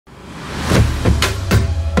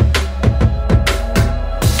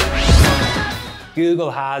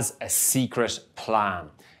Google has a secret plan.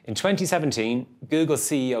 In 2017, Google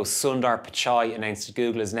CEO Sundar Pichai announced that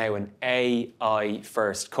Google is now an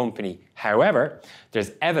AI-first company. However,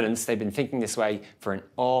 there's evidence they've been thinking this way for an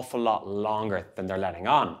awful lot longer than they're letting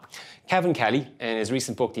on. Kevin Kelly, in his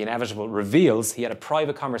recent book, The Inevitable, reveals he had a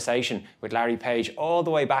private conversation with Larry Page all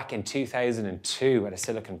the way back in 2002 at a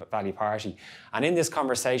Silicon Valley party. And in this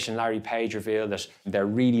conversation, Larry Page revealed that they're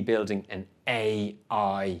really building an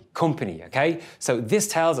AI company, okay? So this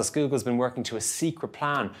tells us Google's been working to a secret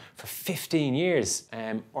plan for 15 years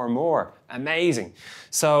or more. Amazing.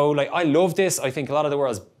 So I love this. I think a lot of the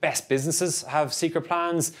world's best businesses have secret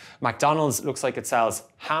plans. McDonald's looks like it sells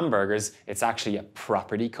hamburgers. It's actually a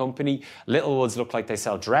property company. Littlewoods look like they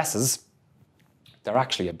sell dresses. They're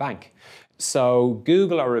actually a bank. So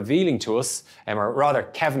Google are revealing to us, or rather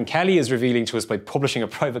Kevin Kelly is revealing to us by publishing a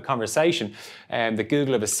private conversation, that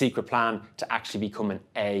Google have a secret plan to actually become an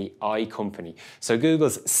AI company. So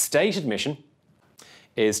Google's stated mission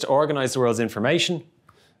is to organize the world's information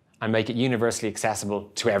and make it universally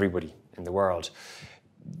accessible to everybody in the world,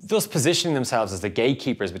 thus positioning themselves as the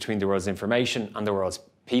gatekeepers between the world's information and the world's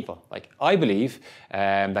people. I believe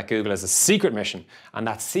that Google has a secret mission, and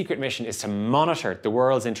that secret mission is to monitor the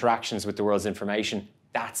world's interactions with the world's information.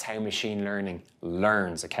 That's how machine learning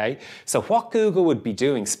learns, okay? So what Google would be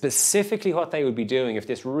doing, specifically what they would be doing if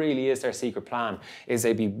this really is their secret plan, is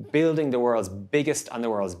they'd be building the world's biggest and the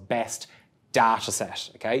world's best data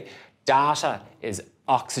set, okay? Data is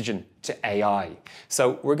oxygen to AI.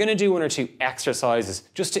 So we're going to do one or two exercises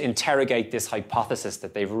just to interrogate this hypothesis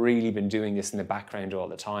that they've really been doing this in the background all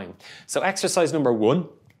the time. So exercise number 1,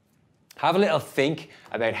 have a little think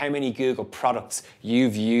about how many Google products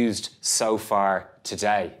you've used so far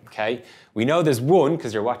today, okay? We know there's one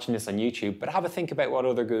because you're watching this on YouTube, but have a think about what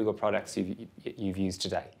other Google products you've used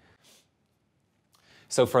today.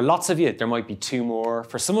 So for lots of you, there might be 2 more.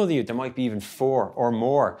 For some of you, there might be even 4 or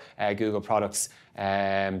more Google products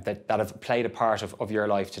that have played a part of your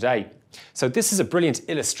life today. So this is a brilliant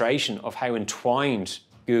illustration of how entwined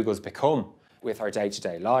Google's become with our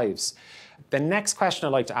day-to-day lives. The next question I'd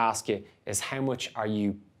like to ask you is, how much are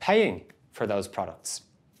you paying for those products?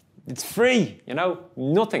 It's free,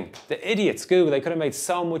 nothing. The idiots, Google, they could have made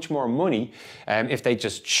so much more money if they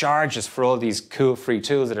just charged us for all these cool free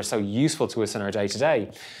tools that are so useful to us in our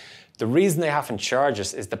day-to-day. The reason they haven't charged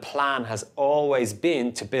us is the plan has always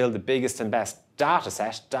been to build the biggest and best data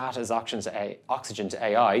set. Data is oxygen to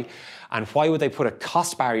AI. And why would they put a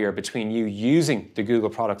cost barrier between you using the Google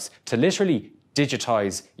products to literally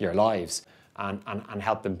digitize your lives and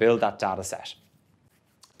help them build that data set?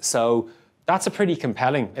 So that's a pretty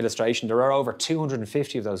compelling illustration. There are over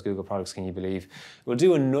 250 of those Google products, can you believe? We'll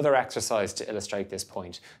do another exercise to illustrate this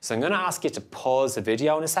point. So I'm going to ask you to pause the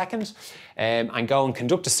video in a second and go and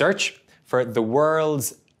conduct a search for the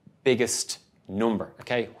world's biggest number,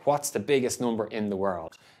 okay? What's the biggest number in the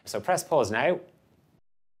world? So press pause now.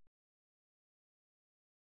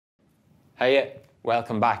 Hey,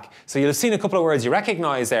 welcome back. So you'll have seen a couple of words you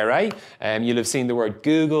recognize there, right? You'll have seen the word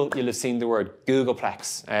Google, you'll have seen the word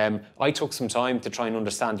Googleplex. I took some time to try and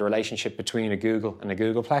understand the relationship between a Google and a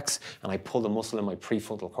Googleplex, and I pulled a muscle in my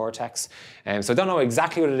prefrontal cortex. So I don't know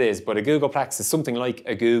exactly what it is, but a Googleplex is something like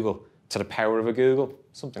a Google to the power of a Google,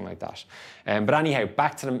 something like that. But anyhow,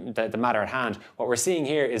 back to the matter at hand, what we're seeing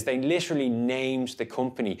here is they literally named the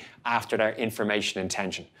company after their information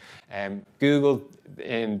intention. Google,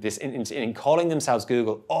 in calling themselves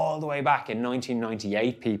Google all the way back in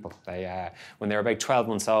 1998, people, when they were about 12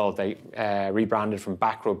 months old, they rebranded from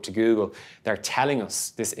Backrub to Google. They're telling us,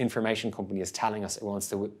 this information company is telling us it wants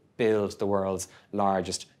to build the world's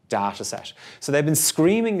largest data set. So they've been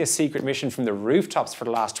screaming this secret mission from the rooftops for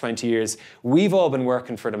the last 20 years. We've all been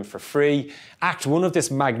working for them for free. Act 1 of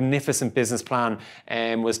this magnificent business plan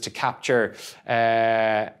was to capture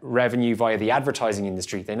revenue via the advertising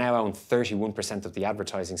industry. They now own 31% of the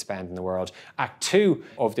advertising spend in the world. Act 2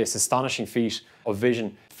 of this astonishing feat of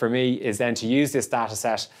vision for me is then to use this data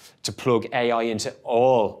set to plug AI into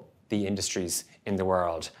all the industries in the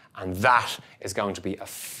world. And that is going to be a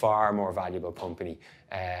far more valuable company,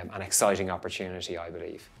 an exciting opportunity, I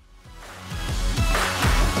believe.